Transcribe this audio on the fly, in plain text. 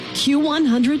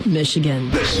Q100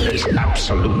 Michigan. This is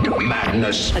absolute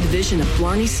madness. A division of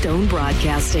Blarney Stone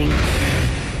Broadcasting.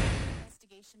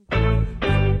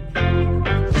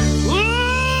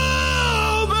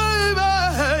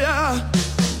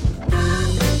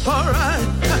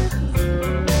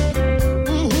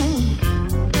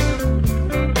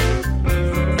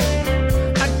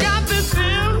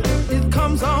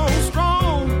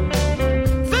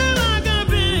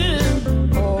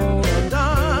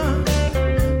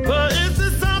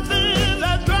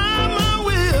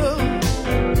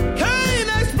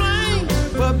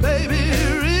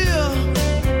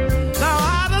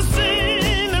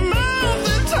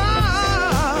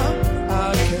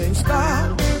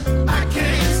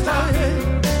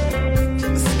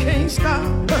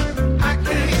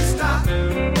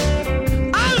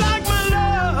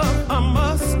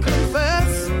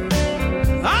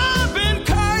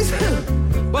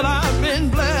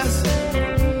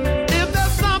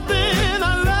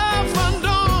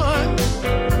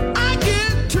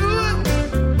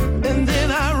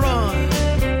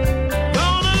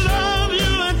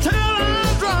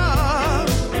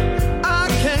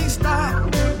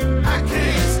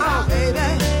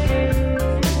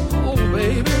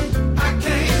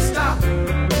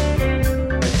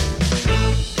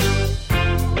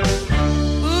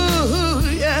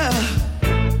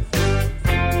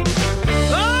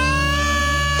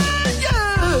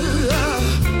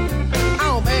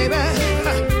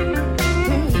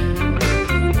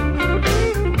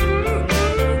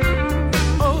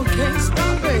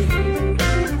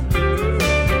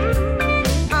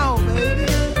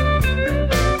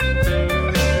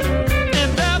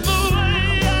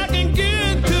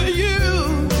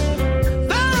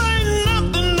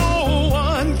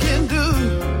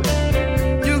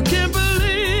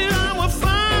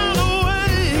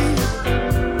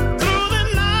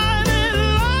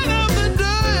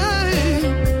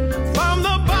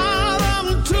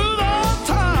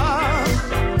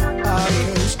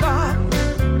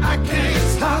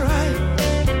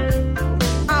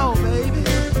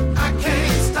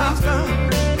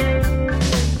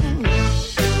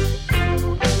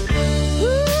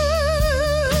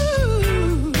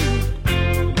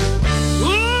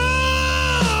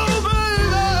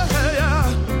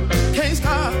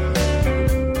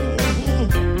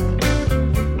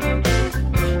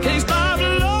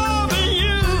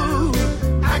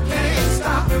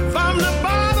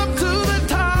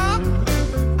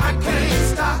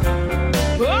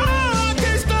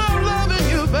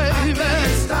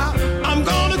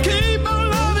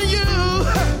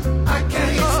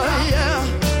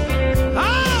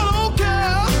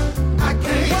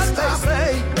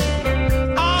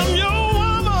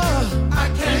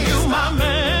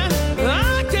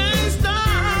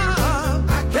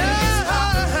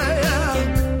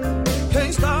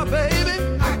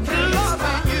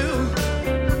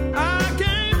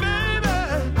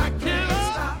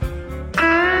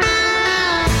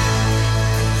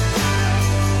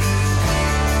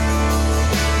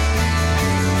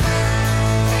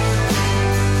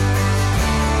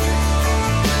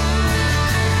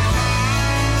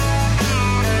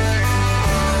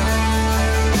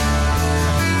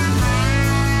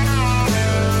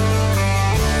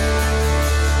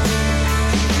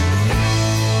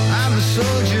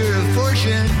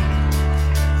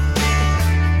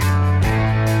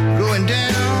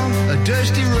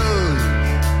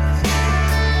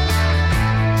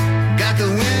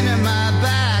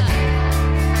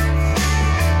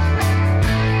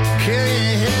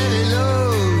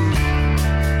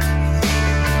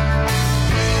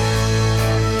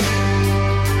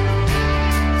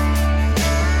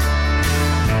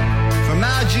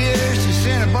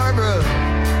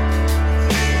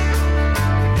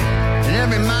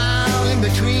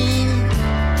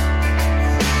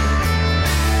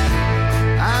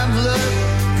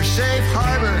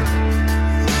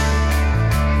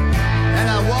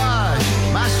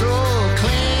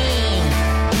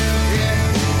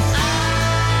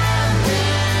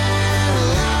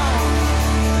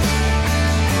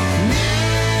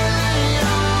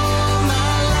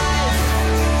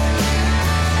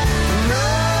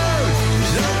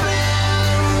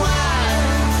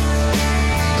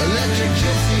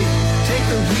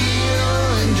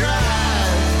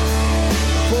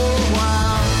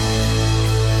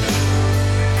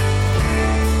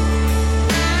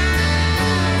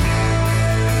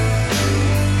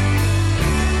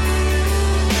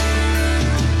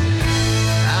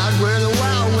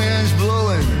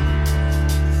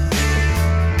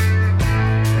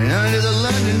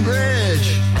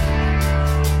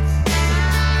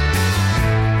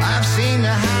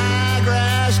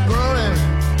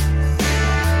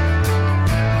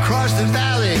 the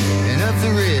valley and up the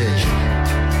ridge.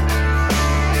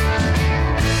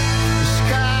 The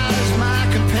sky's my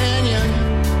companion.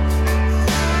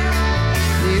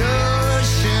 The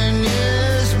ocean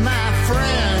is my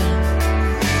friend.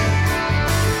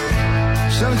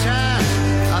 Sometimes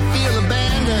I feel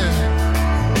abandoned,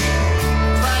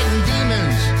 fighting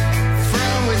demons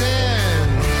from within.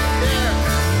 Yeah.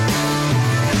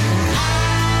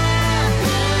 I've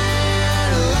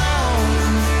been alone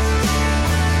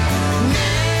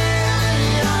nearly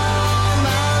all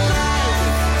my life,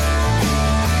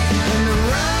 and the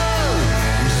road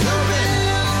is open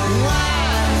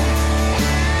wide.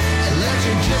 Let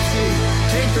your gypsy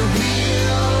take the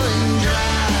wheel and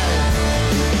drive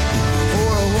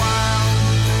for a while.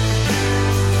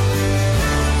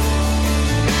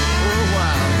 For a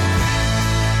while.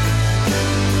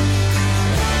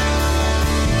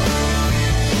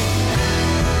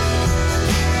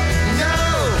 No,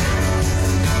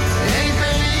 it ain't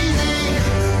been easy.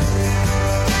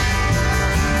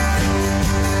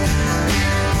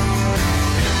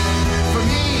 For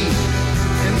me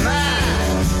and my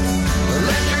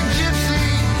electric gypsy.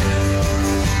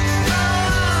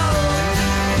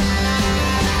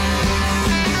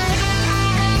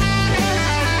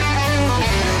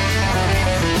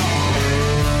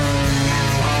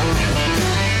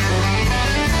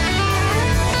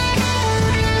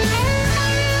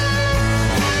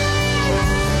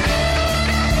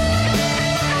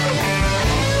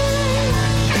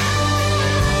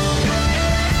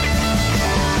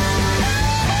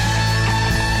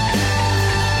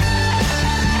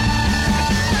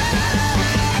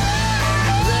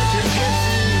 Electric gypsy. Electric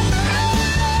gypsy.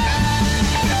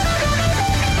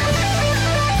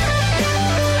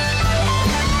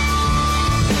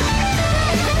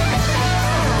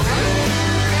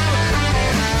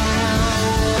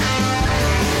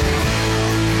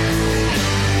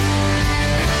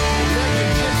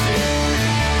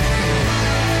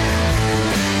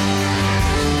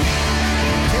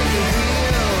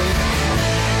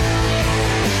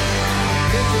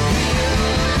 Take the wheel. Take the wheel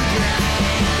and drive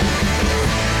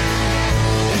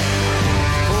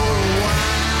for a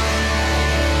while.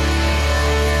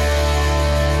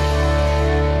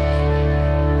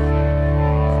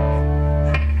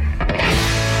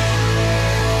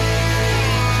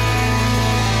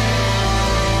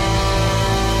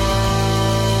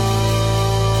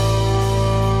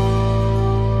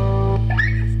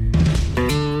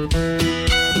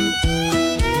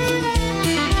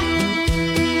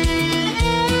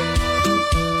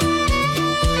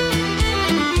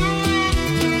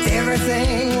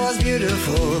 Everything was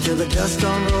beautiful till the dust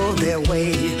storm rolled their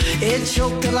way. It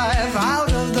choked the life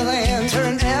out of the land,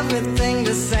 turned everything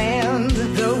to sand.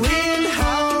 The wind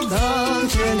howled on,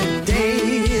 turning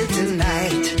day to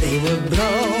night. They were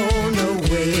blown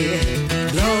away,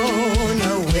 blown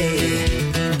away,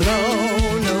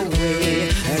 blown away,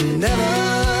 and never,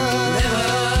 never,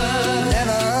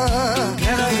 never,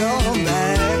 never gone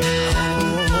back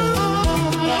home.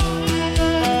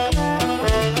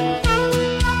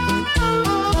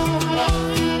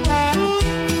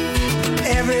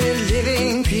 Every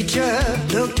living creature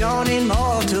looked on in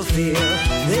mortal fear.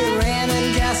 They ran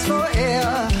and gasped for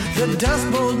air. The dust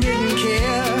bowl didn't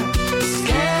care.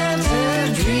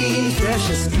 Scattered dreams,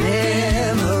 precious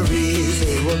memories.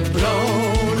 They were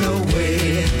blown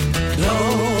away,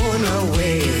 blown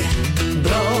away,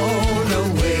 blown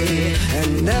away,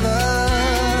 and never,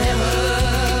 never,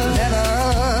 never,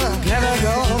 never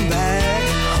gone back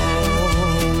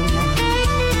home.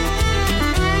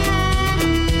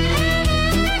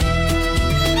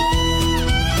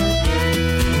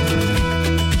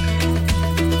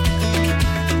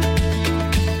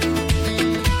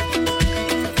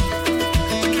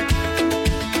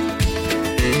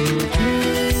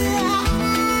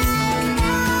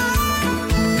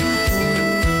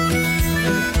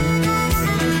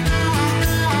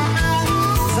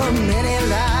 So many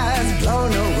lives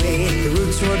blown away. The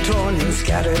roots were torn and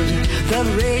scattered. The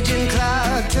raging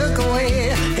cloud took away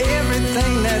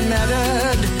everything that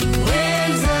mattered.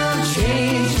 Winds of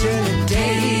change turned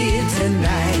day to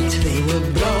night. They were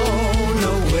blown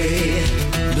away,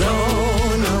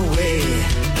 blown away,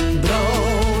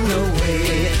 blown away,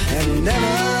 and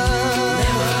never,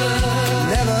 never,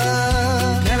 never,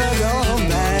 never gone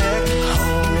back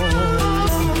home.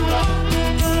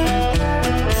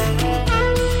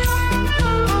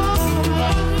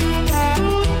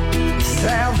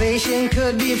 Salvation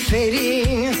could be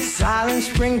fading, silent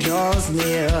spring draws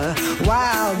near,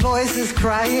 wild voices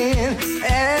crying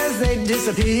as they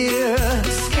disappear.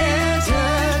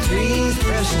 Scattered dreams,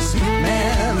 precious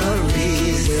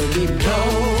memories will be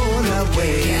blown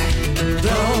away,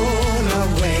 blown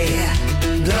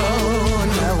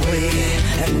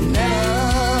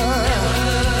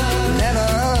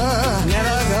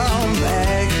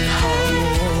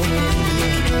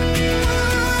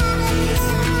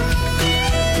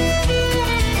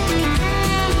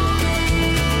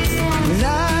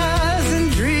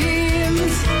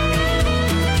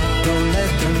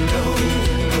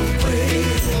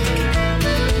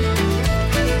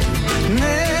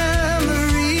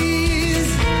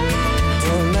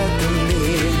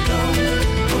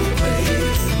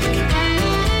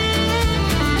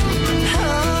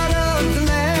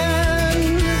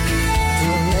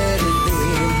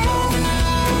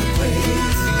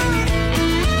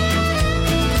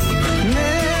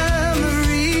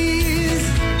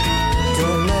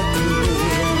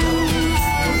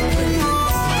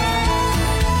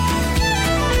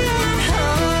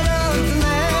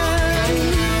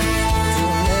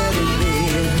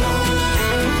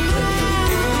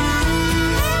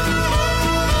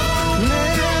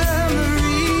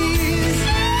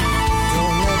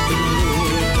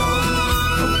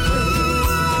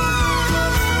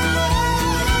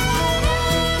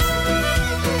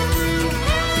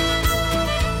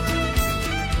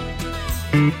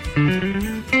When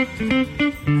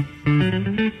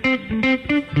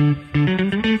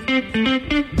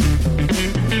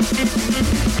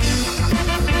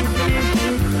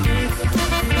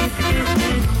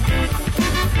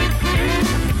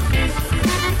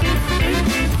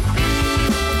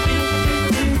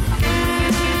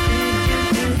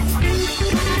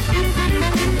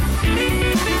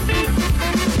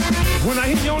I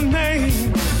hear your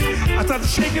name, I start to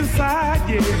shake inside,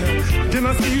 yeah. Then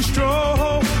I see you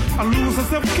stroll, I lose my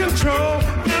self-control.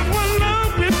 That's what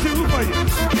love will do for you.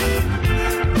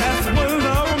 That's what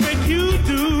love will make you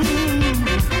do.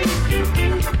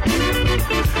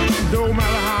 No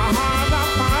matter how hard I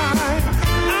fight,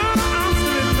 I'm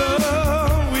still in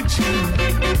love with you.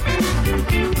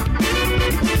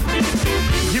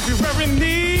 If you're very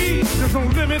need, there's no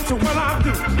limit to what I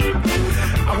do.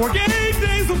 I work 8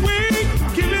 days a week,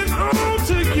 give it all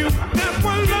to you. That's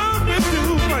what love will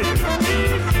do for you.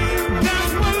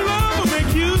 That's what love will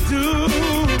make you do.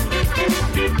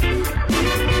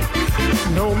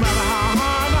 No matter how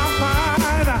hard I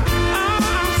fight,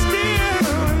 I'm still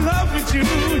in love with you,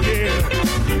 yeah.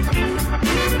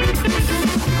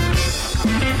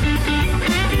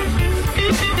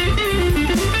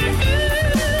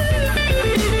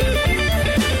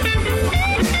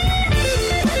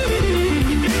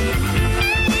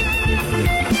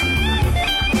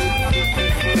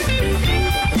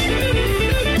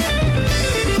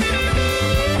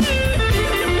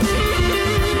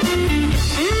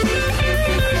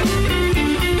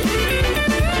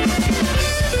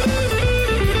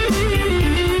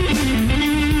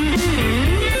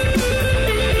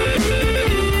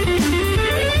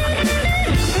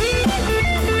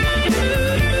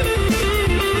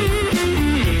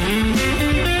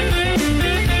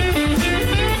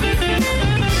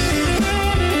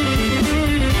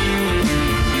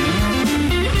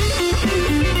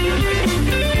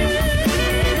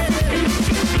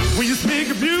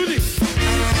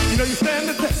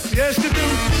 Yes, you do.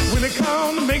 When it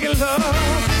comes to making love,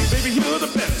 baby, you're the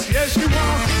best. Yes, you are.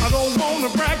 I don't want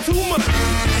to brag too much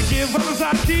and give others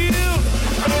ideas.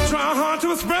 I'm trying hard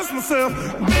to express myself. Baby,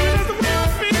 that's the way I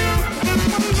feel. That's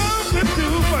what love can do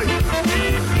for you.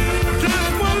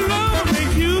 That's what love will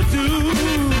make you do.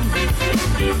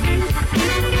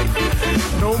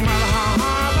 No matter how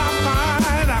hard I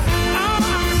fight, I'm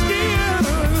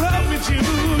still in love with you,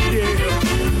 yeah.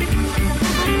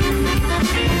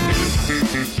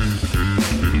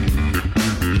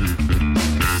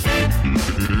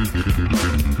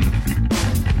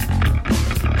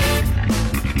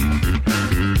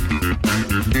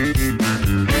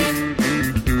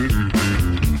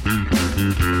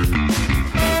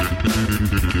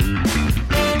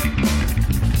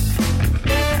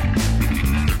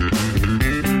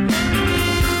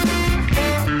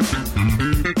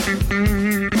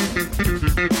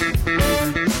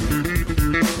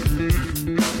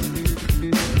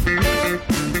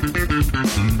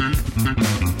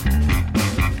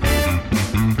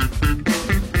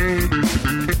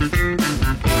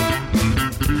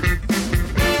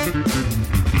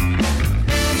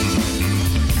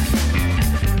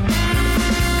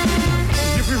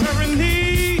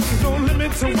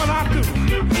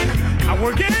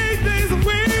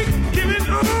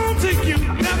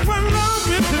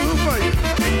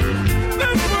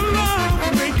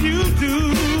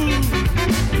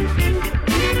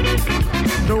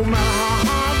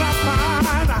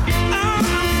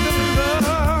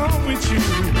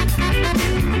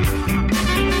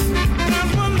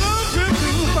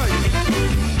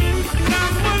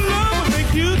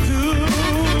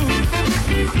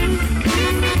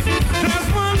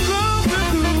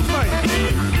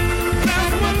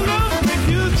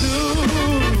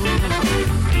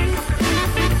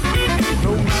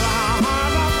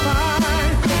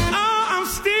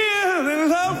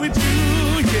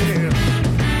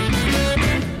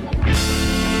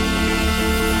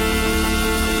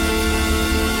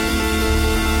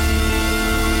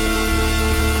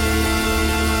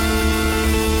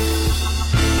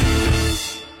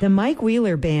 The Mike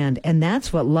Wheeler Band, and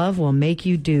That's What Love Will Make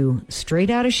You Do, straight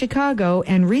out of Chicago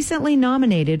and recently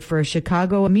nominated for a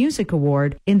Chicago Music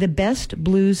Award in the Best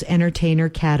Blues Entertainer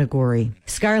category.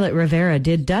 Scarlett Rivera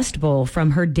did Dust Bowl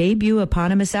from her debut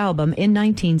eponymous album in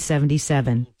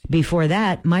 1977. Before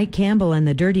that, Mike Campbell and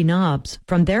the Dirty Knobs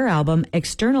from their album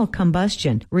External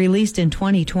Combustion, released in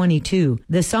 2022.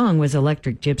 The song was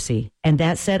Electric Gypsy. And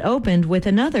that set opened with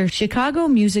another Chicago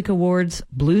Music Awards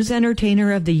Blues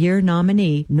Entertainer of the Year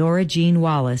nominee, Nora Jean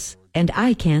Wallace, and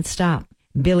I Can't Stop.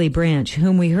 Billy Branch,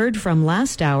 whom we heard from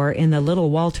last hour in the Little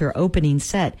Walter opening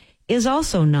set, is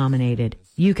also nominated.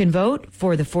 You can vote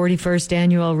for the 41st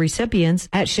annual recipients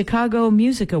at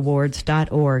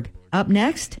chicagomusicawards.org. Up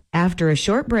next, after a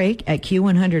short break at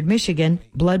Q100 Michigan,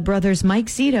 Blood Brothers Mike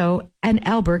Zito and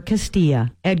Albert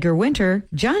Castilla, Edgar Winter,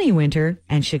 Johnny Winter,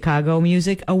 and Chicago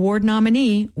Music Award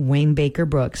nominee Wayne Baker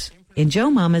Brooks in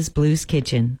Joe Mama's Blues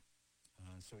Kitchen.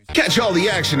 Catch all the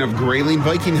action of Grayling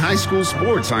Viking High School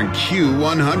sports on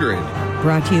Q100.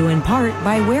 Brought to you in part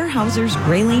by Weyerhaeuser's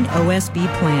Grayling OSB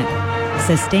plant.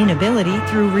 Sustainability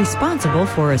through responsible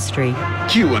forestry.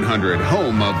 Q100,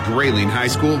 home of Grayling High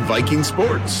School Viking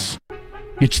sports.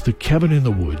 It's the cabin in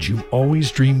the woods you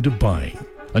always dreamed of buying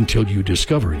until you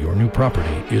discover your new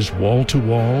property is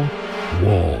wall-to-wall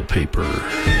wallpaper.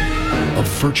 A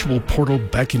virtual portal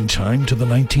back in time to the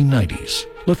 1990s.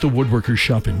 Let the woodworkers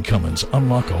shop in Cummins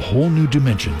unlock a whole new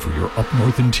dimension for your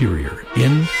up-north interior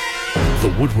in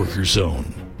the Woodworker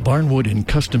Zone. Barnwood and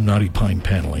custom knotty pine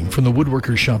paneling from the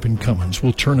Woodworker shop in Cummins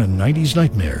will turn a 90s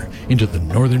nightmare into the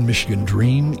Northern Michigan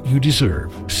dream you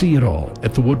deserve. See it all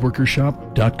at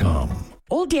thewoodworkershop.com.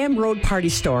 Old Dam Road Party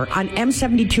Store on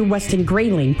M72 West in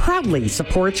Grayling proudly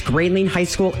supports Grayling High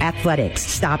School athletics.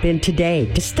 Stop in today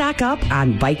to stock up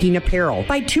on Viking apparel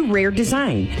by Two Rare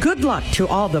Design. Good luck to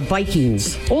all the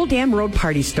Vikings. Old Dam Road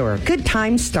Party Store. Good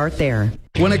times start there.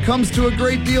 When it comes to a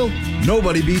great deal,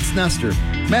 nobody beats Nestor.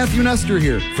 Matthew Nestor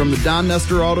here from the Don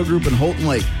Nestor Auto Group in Houghton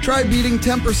Lake. Try beating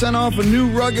 10% off a new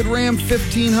rugged Ram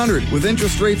 1500 with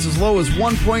interest rates as low as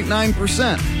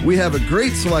 1.9%. We have a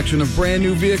great selection of brand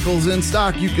new vehicles in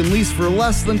stock you can lease for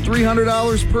less than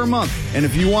 $300 per month. And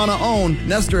if you want to own,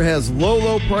 Nestor has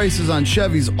low prices on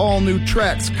Chevy's all-new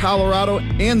Trax, Colorado,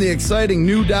 and the exciting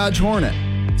new Dodge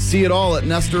Hornet. See it all at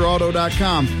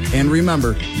NestorAuto.com. And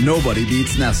remember, nobody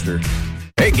beats Nestor.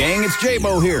 Hey gang, it's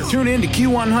J-Bo here. Tune in to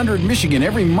Q100 Michigan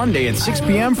every Monday at 6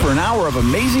 p.m. for an hour of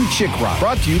amazing chick rock.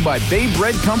 Brought to you by Bay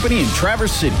Bread Company in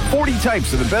Traverse City. 40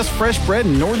 types of the best fresh bread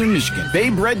in northern Michigan.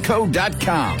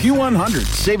 BayBreadCo.com. Q100,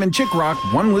 saving chick rock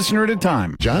one listener at a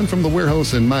time. John from the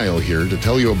Warehouse in Mile here to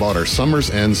tell you about our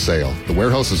Summer's End sale. The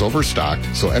warehouse is overstocked,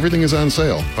 so everything is on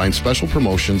sale. Find special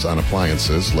promotions on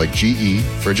appliances like GE,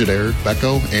 Frigidaire,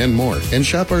 Beko, and more. And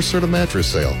shop our Serta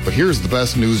mattress sale. But here's the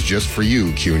best news just for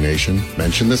you, Q Nation.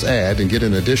 Mention this ad and get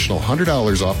an additional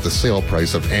 $100 off the sale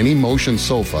price of any Motion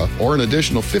sofa or an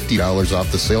additional $50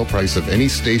 off the sale price of any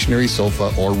stationary sofa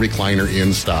or recliner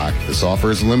in stock. This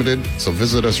offer is limited, so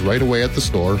visit us right away at the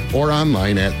store or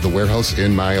online at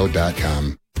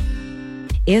thewarehouseinmayo.com.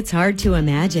 It's hard to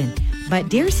imagine, but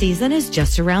deer season is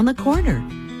just around the corner.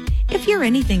 If you're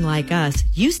anything like us,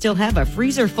 you still have a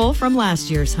freezer full from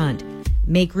last year's hunt.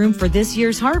 Make room for this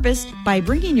year's harvest by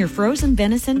bringing your frozen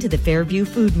venison to the Fairview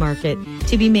Food Market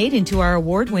to be made into our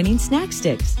award-winning snack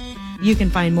sticks. You can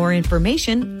find more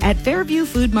information at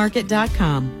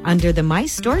fairviewfoodmarket.com under the My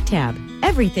Store tab.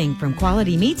 Everything from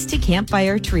quality meats to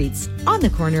campfire treats on the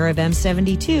corner of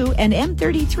M72 and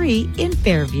M33 in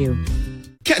Fairview.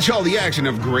 Catch all the action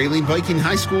of Grayling Viking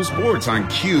High School sports on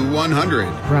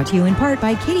Q100. Brought to you in part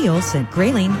by Katie Olson,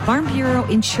 Grayling Farm Bureau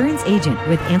Insurance Agent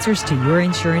with answers to your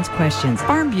insurance questions.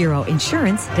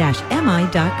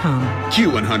 FarmBureauInsurance-MI.com.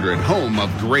 Q100, home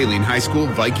of Grayling High School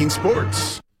Viking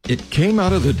sports. It came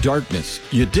out of the darkness.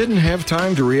 You didn't have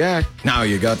time to react. Now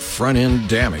you got front-end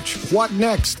damage. What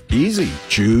next? Easy.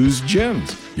 Choose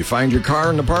Gems. You find your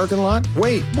car in the parking lot?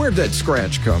 Wait, where'd that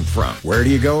scratch come from? Where do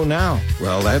you go now?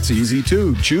 Well, that's easy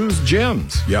too. Choose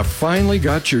Gems. You finally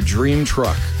got your dream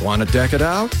truck. Want to deck it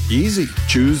out? Easy.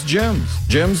 Choose Gems.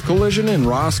 Gems Collision in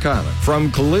Roscommon.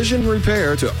 From collision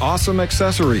repair to awesome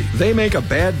accessory, they make a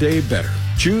bad day better.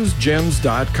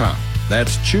 ChooseGems.com.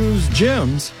 That's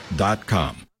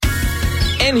ChooseGems.com.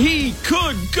 And he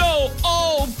could go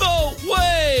all the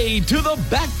way to the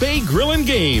Back Bay Grillin'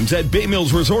 Games at Bay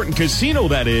Mills Resort and Casino,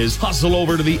 that is. Hustle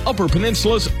over to the Upper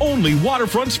Peninsula's only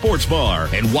waterfront sports bar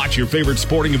and watch your favorite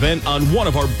sporting event on one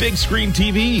of our big screen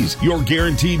TVs. You're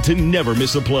guaranteed to never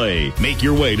miss a play. Make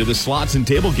your way to the slots and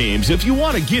table games if you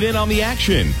want to get in on the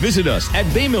action. Visit us at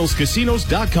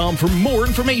baymillscasinos.com for more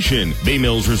information. Bay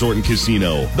Mills Resort and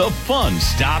Casino. The fun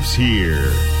stops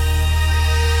here.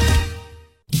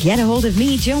 Get a hold of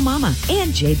me, Joe Mama,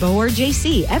 and J-Bo or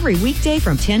JC every weekday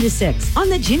from 10 to 6 on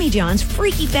the Jimmy John's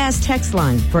Freaky Fast text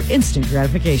line for instant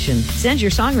gratification. Send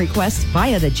your song requests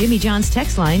via the Jimmy John's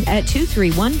text line at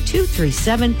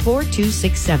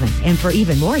 231-237-4267. And for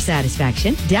even more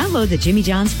satisfaction, download the Jimmy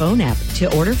John's phone app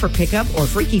to order for pickup or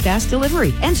Freaky Fast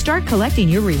delivery and start collecting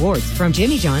your rewards from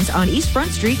Jimmy John's on East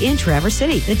Front Street in Traverse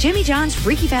City. The Jimmy John's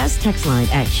Freaky Fast text line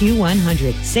at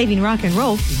Q100. Saving rock and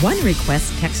roll one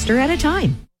request texter at a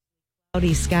time.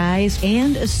 Cloudy skies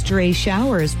and a stray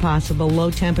shower is possible.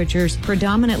 Low temperatures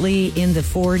predominantly in the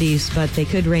 40s, but they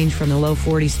could range from the low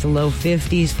 40s to low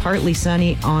 50s. Partly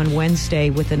sunny on Wednesday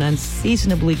with an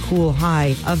unseasonably cool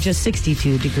high of just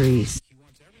 62 degrees.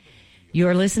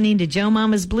 You're listening to Joe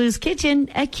Mama's Blues Kitchen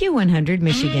at Q100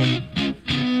 Michigan.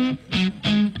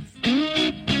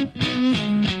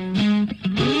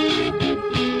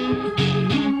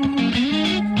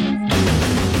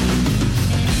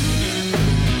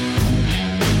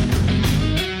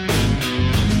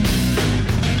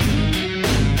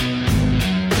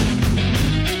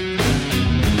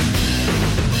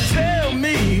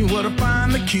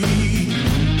 Key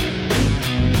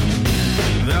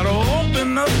that'll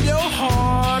open up your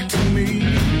heart to me.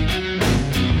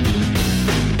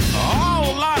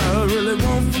 All I really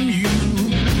want from you,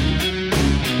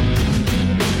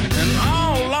 and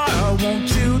all I want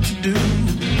you to do.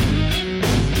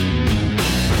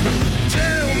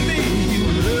 Tell me you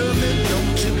love me,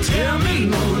 don't you tell me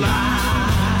no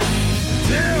lie.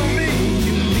 Tell me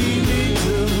you need me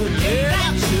till the day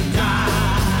that you die.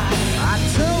 I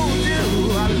told you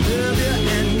I love you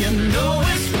and you know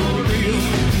it's for real.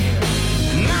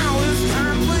 Now it's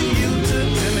time for you to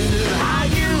tell me just how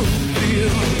you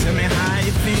feel. Tell me how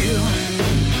you feel.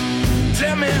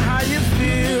 Tell me how you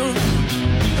feel.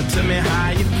 Tell me how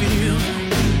you feel.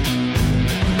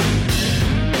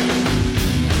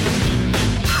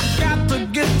 I got to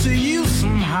get to you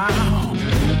somehow.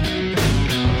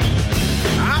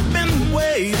 I've been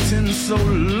waiting so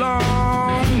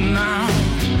long now.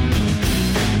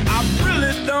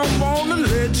 Don't wanna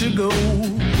let you go.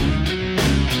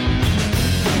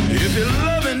 If you're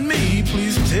loving me,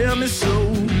 please tell me so.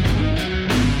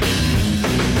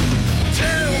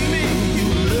 Tell me you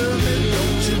love me,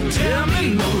 don't you tell me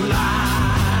no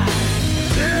lie.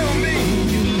 Tell me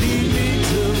you need me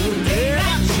till the day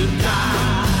that you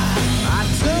die. I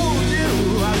told you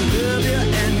I love you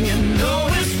and you know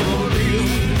it's for real.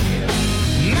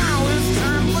 Now it's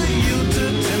time for you to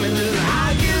tell me just how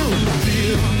you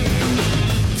feel.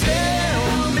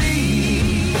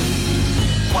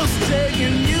 What's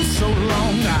taking you so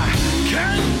long? I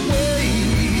can't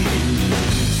wait.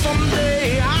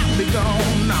 Someday I'll be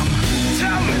gone. I'm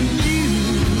telling you,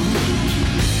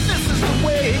 this is the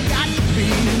way it got to be.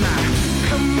 Now,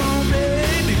 come on,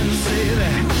 baby, and say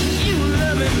that you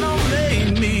love it, don't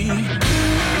blame me.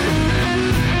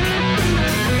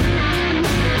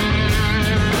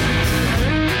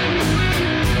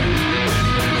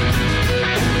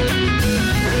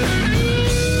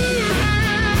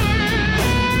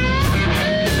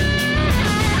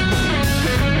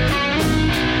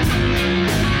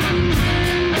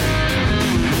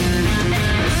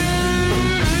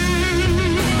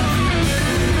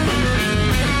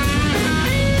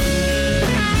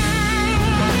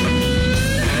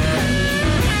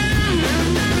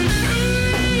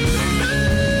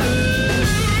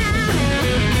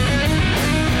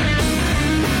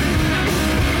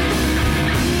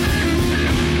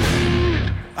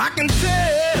 I can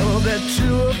tell that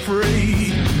you're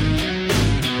afraid.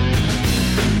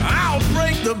 I'll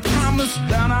break the promise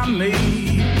that I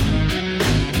made.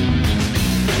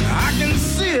 I can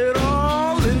see it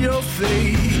all in your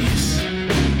face.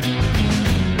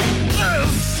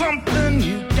 There's something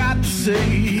you got to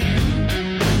say.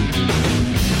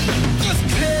 Just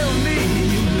tell me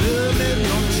you love me,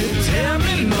 don't you tell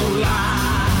me no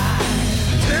lie.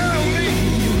 Tell me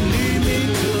you need me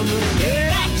till the day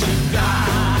that you die.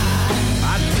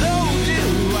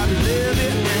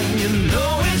 And you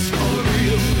know it's for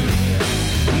real.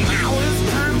 Now it's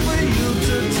time for you to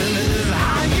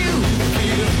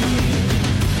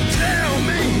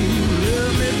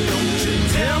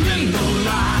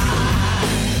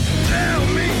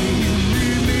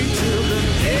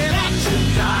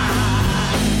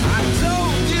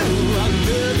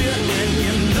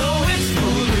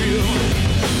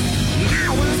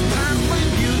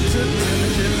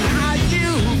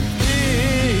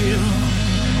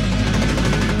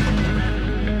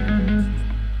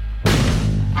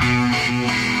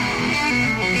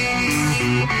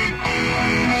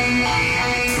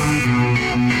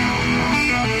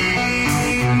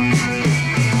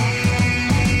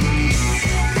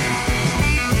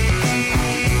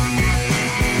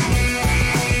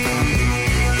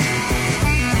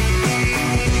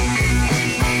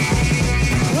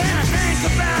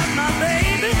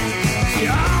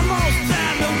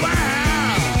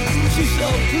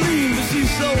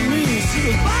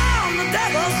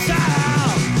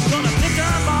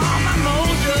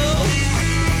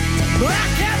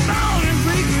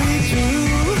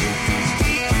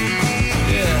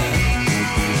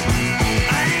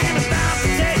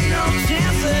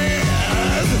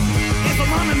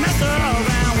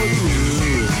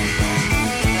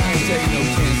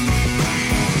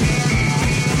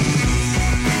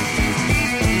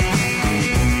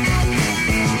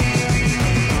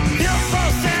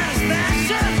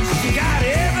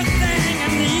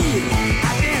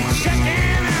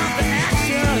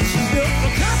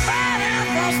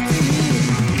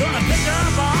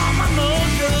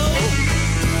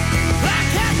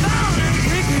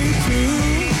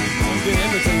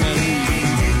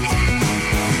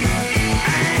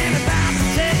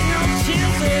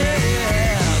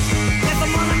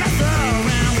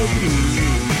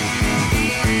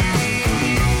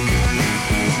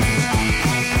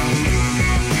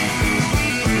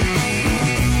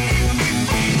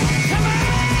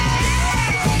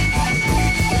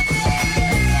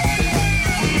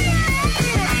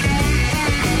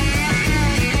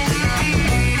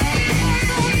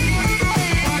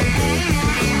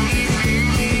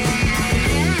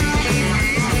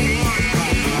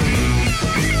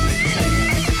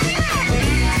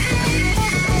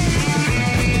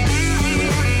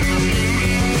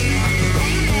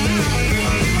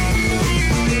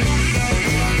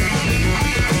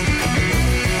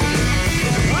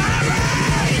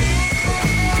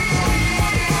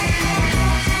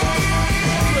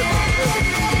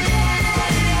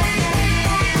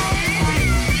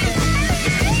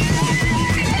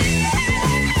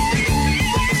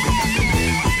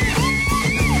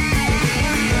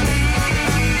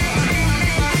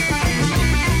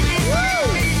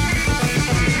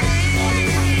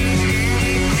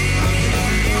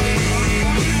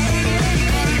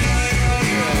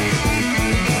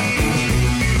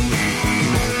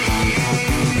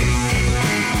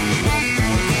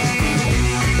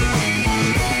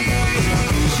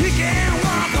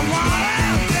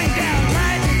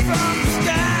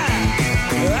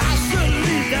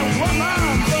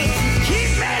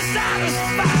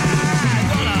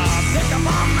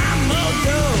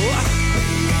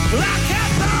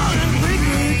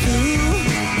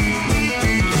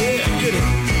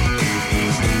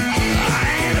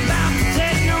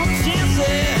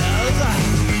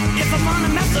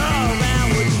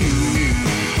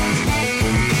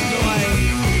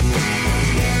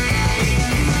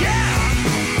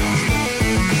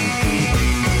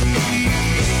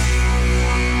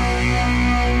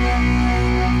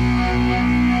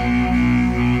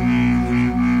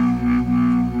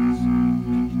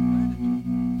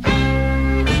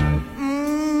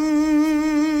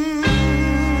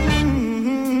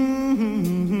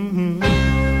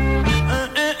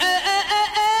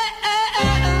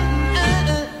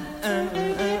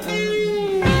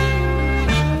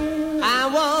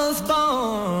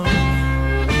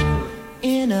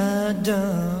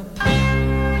dump.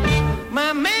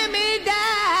 My mammy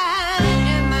died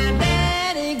and my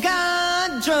daddy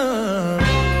got drunk.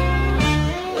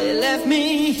 They left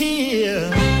me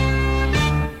here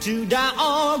to die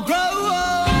or grow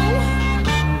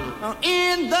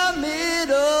in the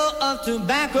middle of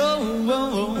Tobacco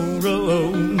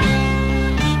Road.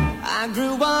 I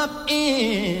grew up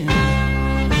in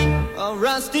a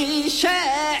rusty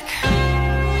shack.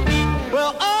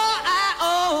 Well, all I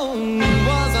owned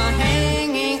was a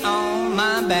hanging on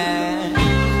my back.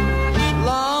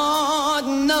 Lord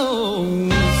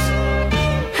knows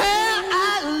how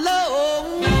I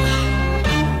loathe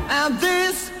how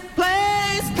this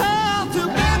place called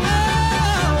Tobacco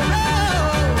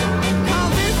Road.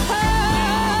 'Cause it's home,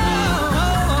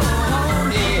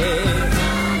 yeah.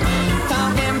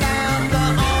 Talking about the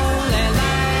only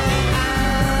life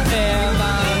I've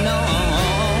ever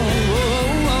known.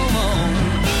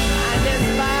 I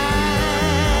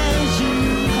despise you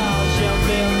 'cause you're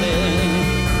filthy,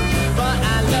 but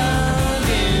I love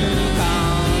you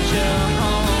 'cause you're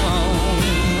home.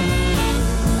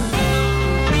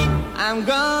 I'm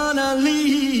gonna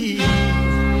leave,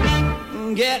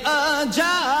 get a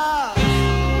job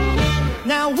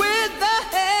now with the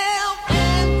help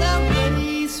and the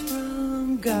grace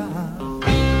from God.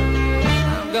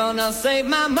 I'm gonna save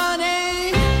my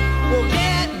money, we'll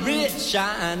get rich,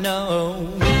 I know.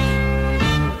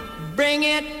 Bring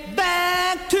it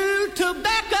back to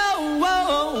Tobacco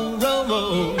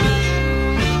Road.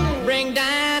 Bring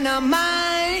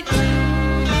dynamite,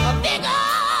 a big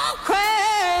old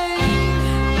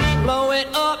crane, blow it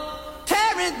up,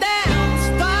 tear it down,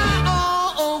 start all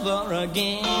over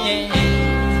again.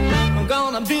 I'm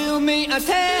gonna build me a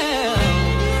town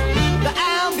that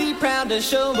I'll be proud to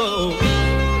show.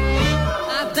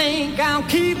 I think I'll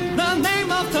keep the name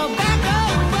of Tobacco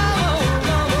Road.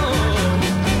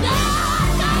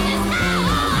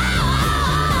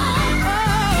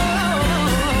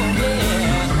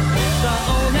 The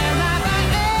only life I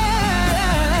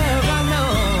ever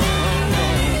know.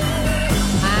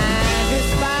 I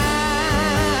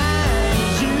despise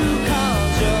you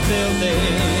 'cause you're filthy,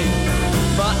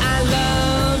 but I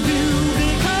love you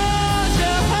because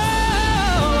you're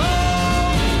home.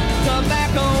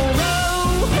 Tobacco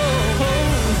Road,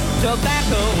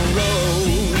 Tobacco Road.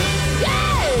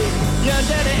 Yeah, you're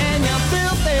dirty and you're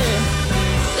filthy.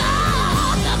 Go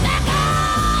Tobacco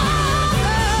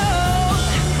Road.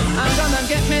 I'm gonna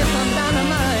get me some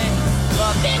dynamite, a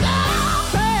big old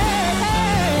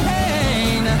crane,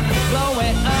 blow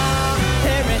it up,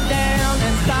 tear it down,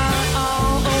 and start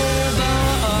all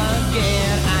over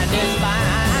again. I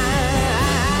despise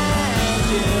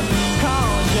you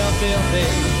 'cause you're filthy,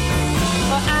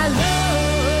 but I love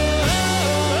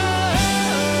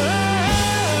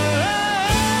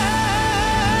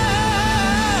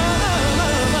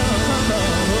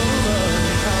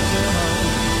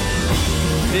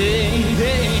hey,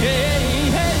 hey, hey,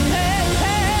 hey, hey,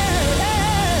 hey.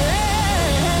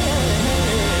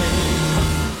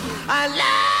 I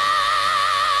love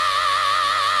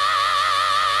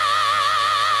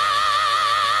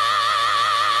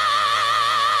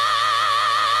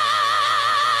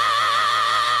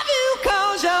you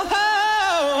 'cause you're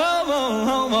home.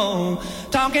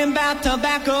 Talking about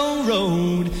Tobacco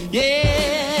Road, yeah.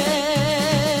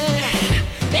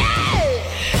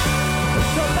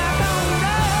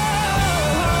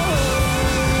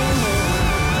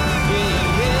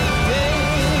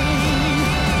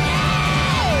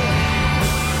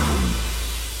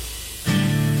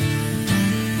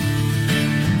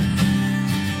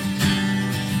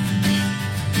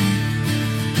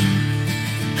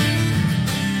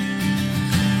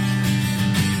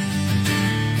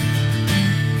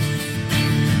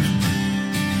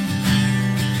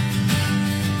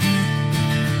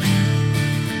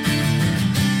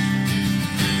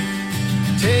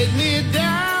 Take me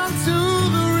down to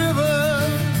the river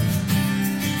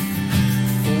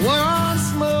once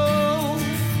more.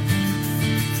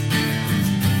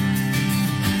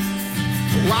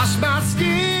 Wash my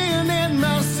skin and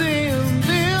my sins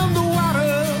in the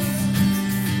water.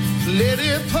 Let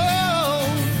it pour.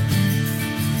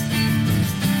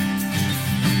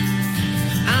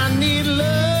 I need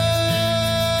love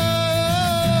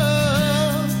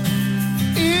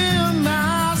in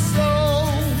my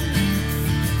soul.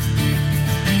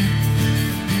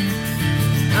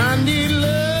 I need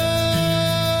love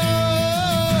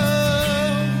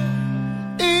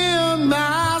in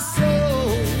my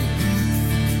soul.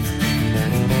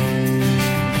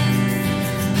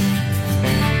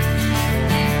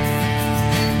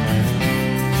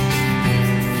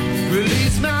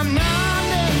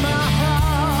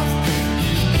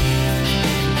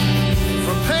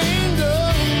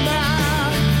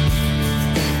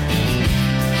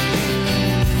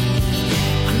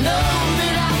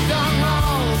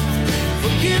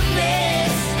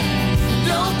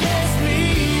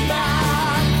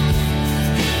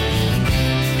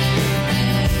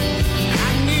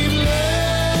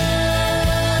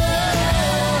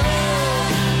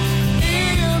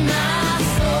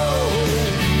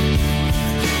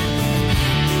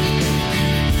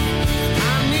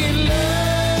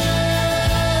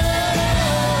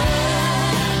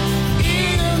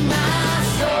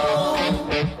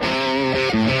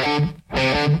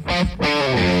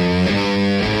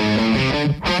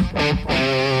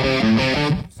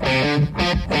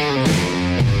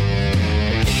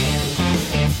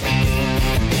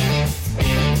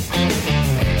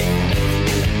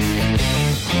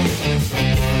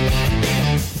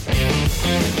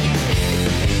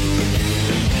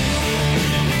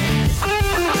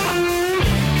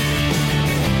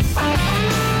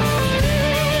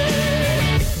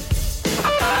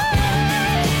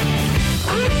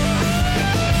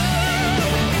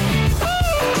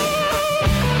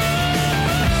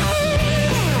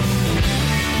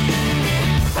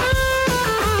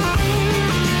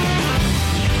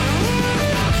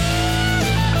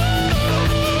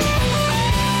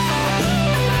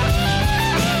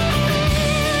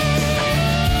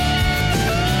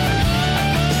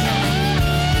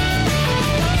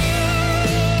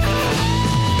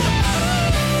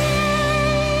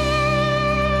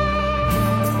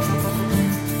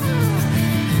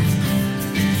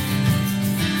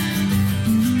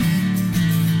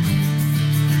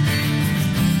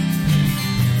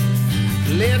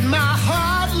 Let my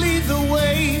heart lead the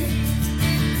way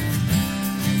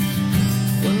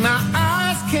when my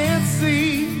eyes can't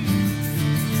see.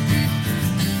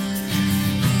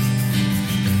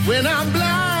 When I'm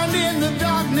blind in the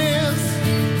darkness,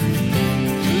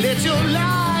 let your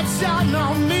light shine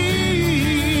on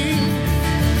me.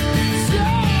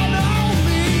 Shine on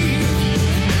me.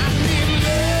 I need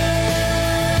love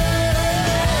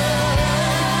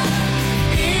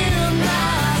in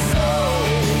my soul.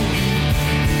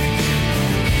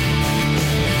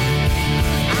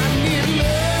 I need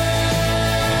love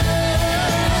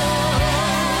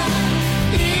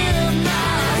in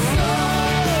my soul.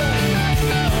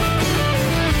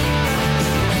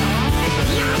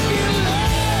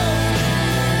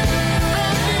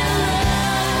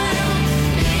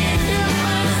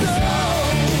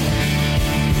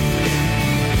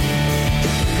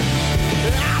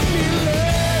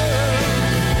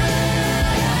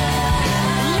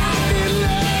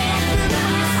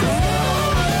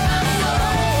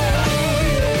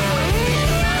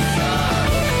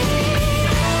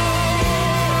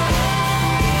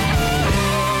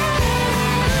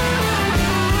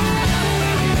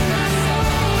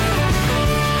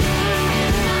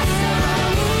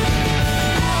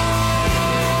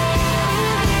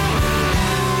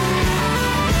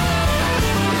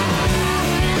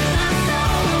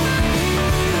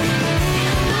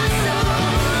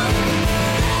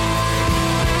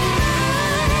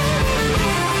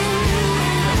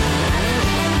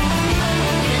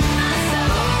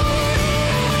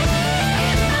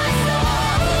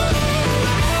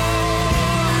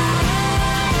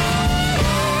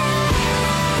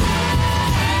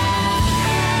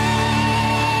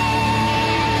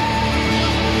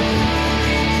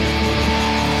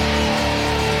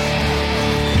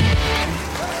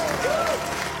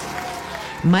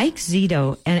 Mike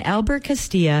Zito and Albert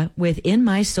Castilla with In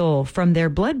My Soul from their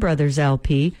Blood Brothers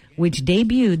LP, which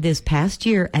debuted this past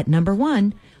year at number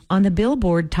 1 on the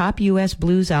Billboard Top U.S.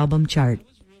 Blues Album chart.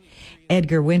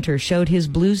 Edgar Winter showed his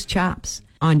blues chops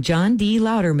on John D.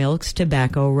 Loudermilk's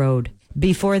Tobacco Road.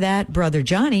 Before that, Brother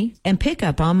Johnny and Pick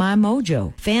Up on My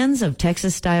Mojo. Fans of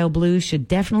Texas-style blues should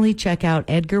definitely check out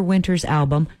Edgar Winter's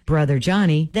album, Brother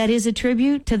Johnny, that is a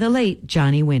tribute to the late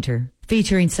Johnny Winter,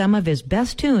 featuring some of his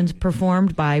best tunes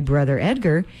performed by Brother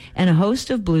Edgar and a host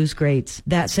of blues greats.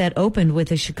 That set opened with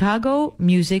the Chicago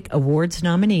Music Awards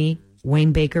nominee,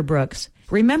 Wayne Baker Brooks.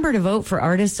 Remember to vote for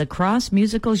artists across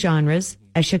musical genres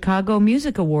at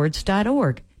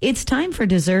chicagomusicawards.org. It's time for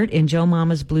dessert in Joe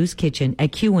Mama's Blues Kitchen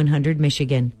at Q100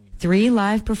 Michigan. 3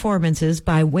 live performances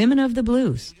by Women of the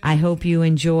Blues. I hope you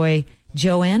enjoy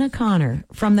Joanna Connor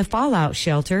from the Fallout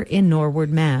Shelter in Norwood,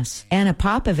 Mass. Anna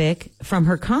Popovic from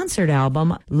her concert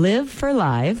album Live for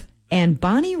Live. And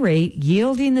Bonnie Raitt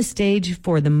yielding the stage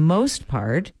for the most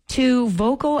part to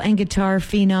vocal and guitar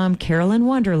phenom Carolyn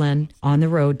Wonderland on the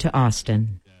road to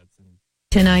Austin.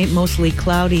 Tonight, mostly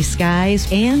cloudy skies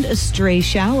and a stray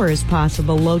shower is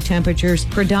possible. Low temperatures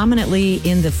predominantly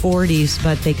in the 40s,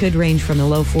 but they could range from the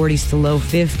low 40s to low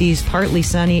 50s. Partly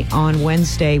sunny on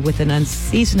Wednesday with an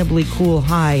unseasonably cool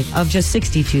high of just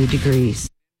 62 degrees.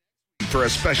 For a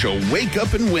special Wake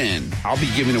Up and Win, I'll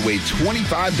be giving away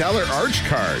 $25 Arch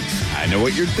cards. I know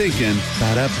what you're thinking.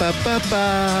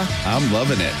 Ba-da-ba-ba-ba. I'm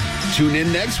loving it. Tune in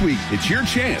next week. It's your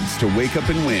chance to wake up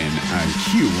and win on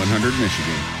Q100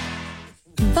 Michigan.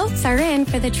 Votes are in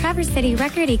for the Traverse City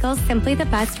Record Eagles Simply the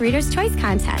Best Reader's Choice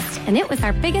Contest, and it was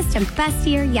our biggest and best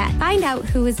year yet. Find out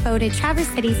who was voted Traverse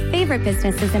City's favorite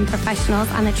businesses and professionals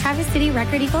on the Traverse City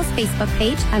Record Eagles Facebook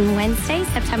page on Wednesday,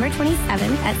 September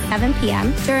 27th at 7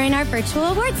 p.m. during our virtual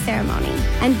awards ceremony.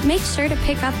 And make sure to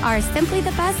pick up our Simply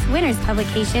the Best Winners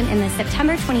publication in the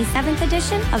September 27th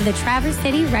edition of the Traverse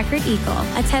City Record Eagle.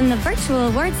 Attend the virtual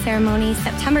awards ceremony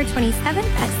September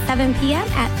 27th at 7 p.m.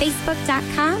 at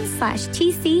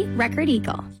facebook.com/TC Record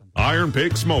Eagle. Iron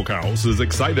Pig Smokehouse is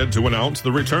excited to announce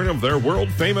the return of their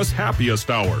world-famous happiest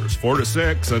hours, 4 to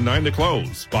 6 and 9 to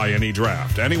close. Buy any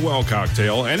draft, any well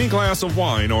cocktail, any glass of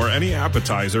wine, or any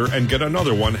appetizer and get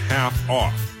another one half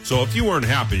off. So if you weren't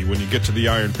happy when you get to the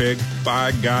Iron Pig,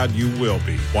 by God, you will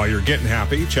be. While you're getting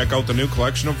happy, check out the new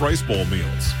collection of rice bowl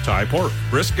meals. Thai pork,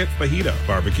 brisket, fajita,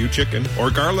 barbecue chicken, or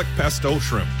garlic pesto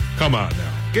shrimp. Come on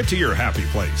now. Get to your happy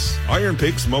place, Iron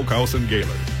Pig Smokehouse in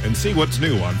Gaylord, and see what's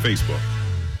new on Facebook.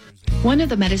 One of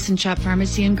the Medicine Shop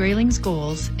Pharmacy in Grayling's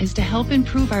goals is to help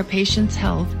improve our patients'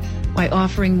 health by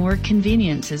offering more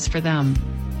conveniences for them.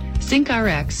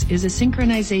 SyncRx is a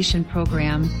synchronization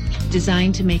program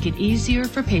designed to make it easier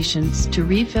for patients to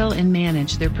refill and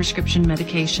manage their prescription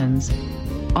medications.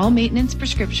 All maintenance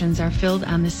prescriptions are filled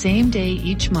on the same day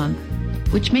each month,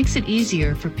 which makes it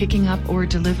easier for picking up or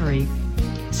delivery.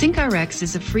 SyncRx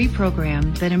is a free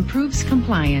program that improves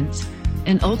compliance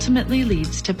and ultimately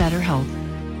leads to better health.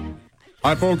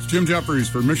 Hi folks, Jim Jeffries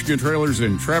for Michigan Trailers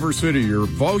in Traverse City, your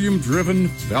volume-driven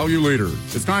value leader.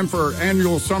 It's time for our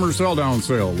annual summer sell-down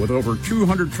sale. With over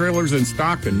 200 trailers in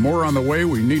stock and more on the way,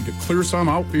 we need to clear some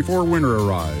out before winter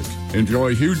arrives.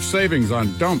 Enjoy huge savings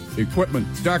on dump, equipment,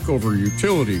 deck over,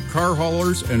 utility, car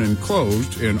haulers, and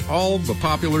enclosed in all the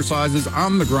popular sizes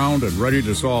on the ground and ready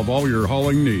to solve all your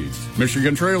hauling needs.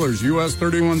 Michigan Trailers, US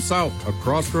 31 South,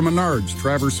 across from Menards,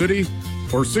 Traverse City,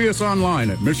 or see us online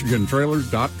at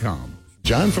michigantrailers.com.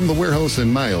 John from the Warehouse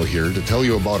in Mayo here to tell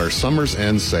you about our Summer's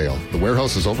End sale. The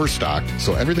warehouse is overstocked,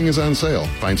 so everything is on sale.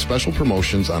 Find special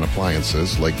promotions on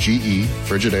appliances like GE,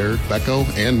 Frigidaire, Beko,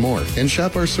 and more. And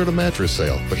shop our Serta mattress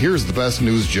sale. But here's the best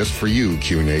news just for you,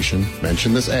 Q Nation.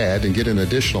 Mention this ad and get an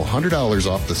additional $100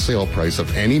 off the sale price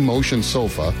of any Motion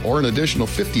sofa or an additional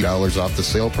 $50 off the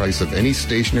sale price of any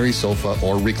stationary sofa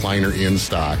or recliner in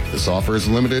stock. This offer is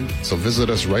limited, so visit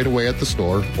us right away at the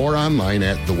store or online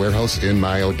at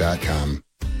thewarehouseinmayo.com.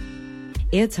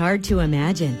 It's hard to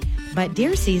imagine, but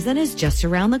deer season is just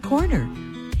around the corner.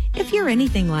 If you're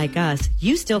anything like us,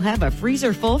 you still have a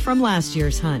freezer full from last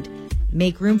year's hunt.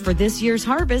 Make room for this year's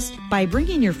harvest by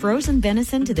bringing your frozen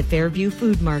venison to the Fairview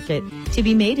Food Market to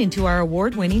be made into our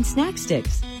award-winning snack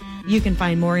sticks. You can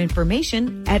find more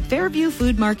information at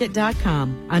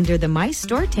fairviewfoodmarket.com under the My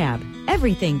Store tab.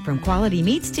 Everything from quality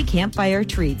meats to campfire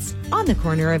treats on the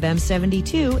corner of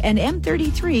M72 and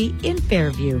M33 in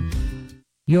Fairview.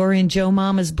 You're in Joe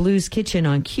Mama's Blues Kitchen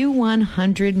on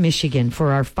Q100 Michigan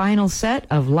for our final set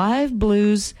of live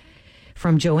blues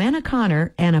from Joanna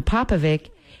Connor, Anna Popovic,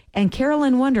 and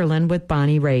Carolyn Wonderland with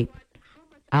Bonnie Raitt.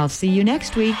 I'll see you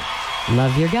next week.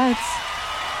 Love your guts.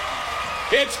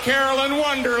 It's Carolyn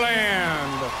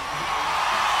Wonderland.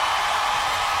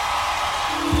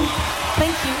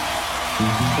 Thank you.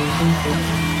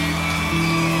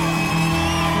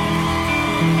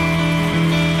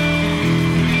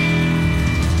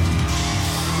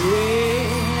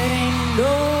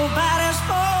 Nobody's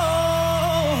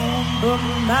home but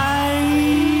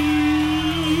mine.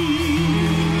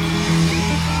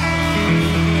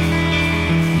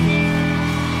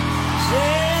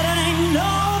 Said it ain't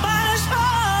nobody's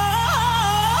home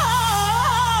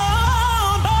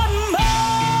but mine.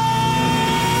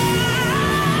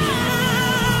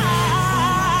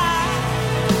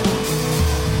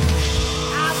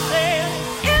 I said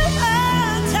it's a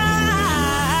time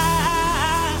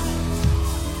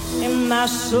in my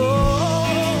soul.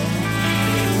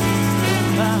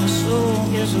 My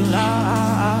soul is lost.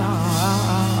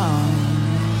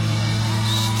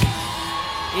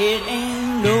 It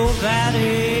ain't nobody.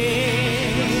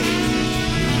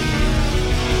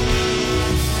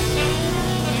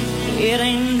 It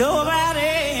ain't nobody.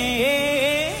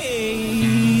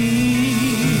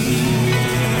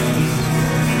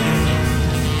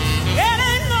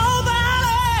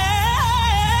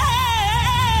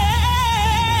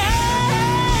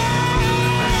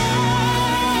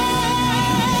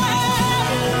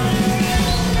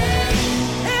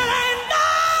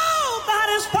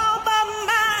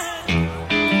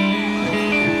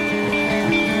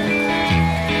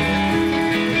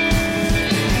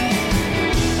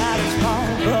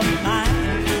 But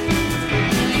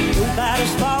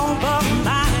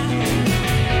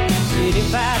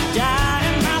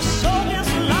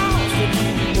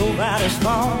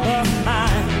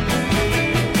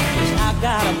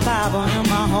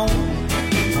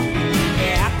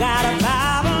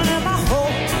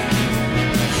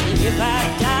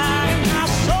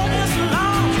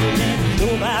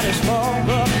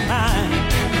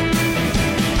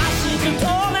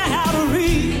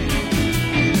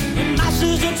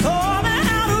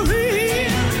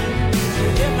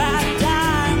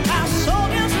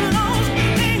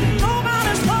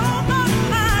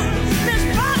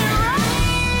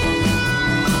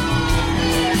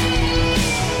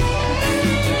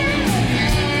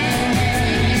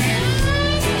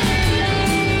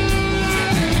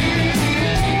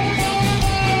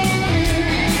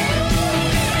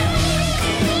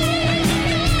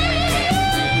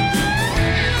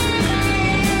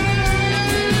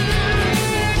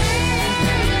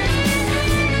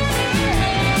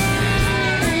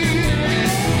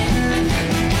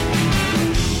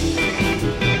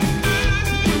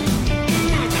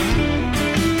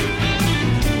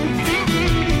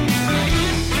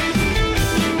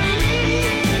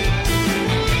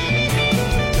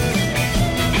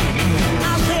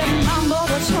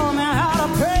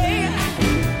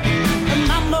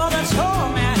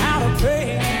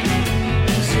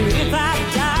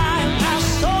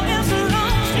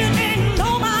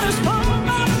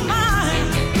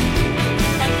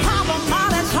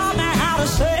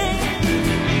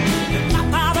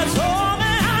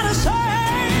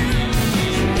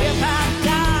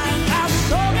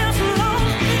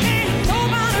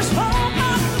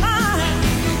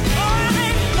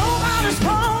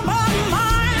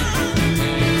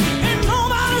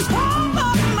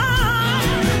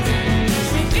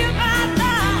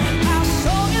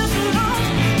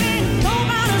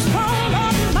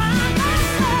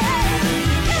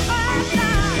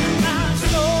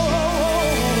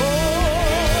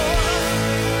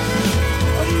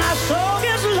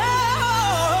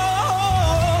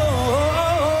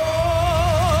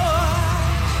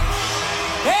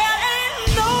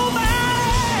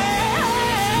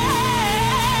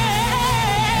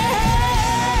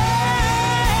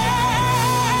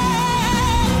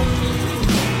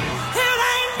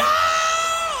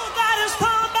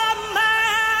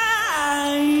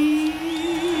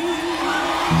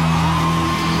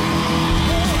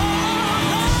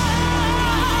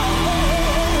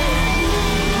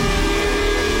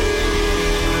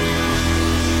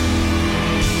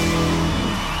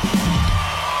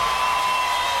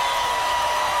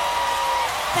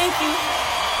Thank you.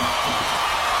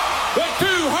 The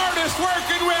two hardest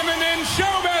working women in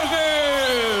show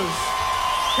business.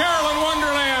 Carolyn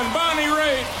Wonderland, Bonnie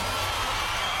Raitt.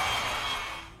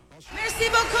 Merci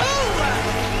beaucoup.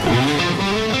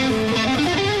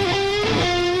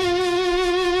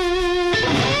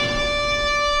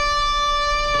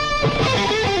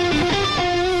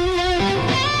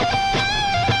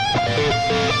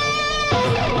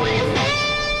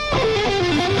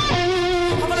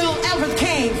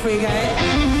 For you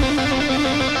guys.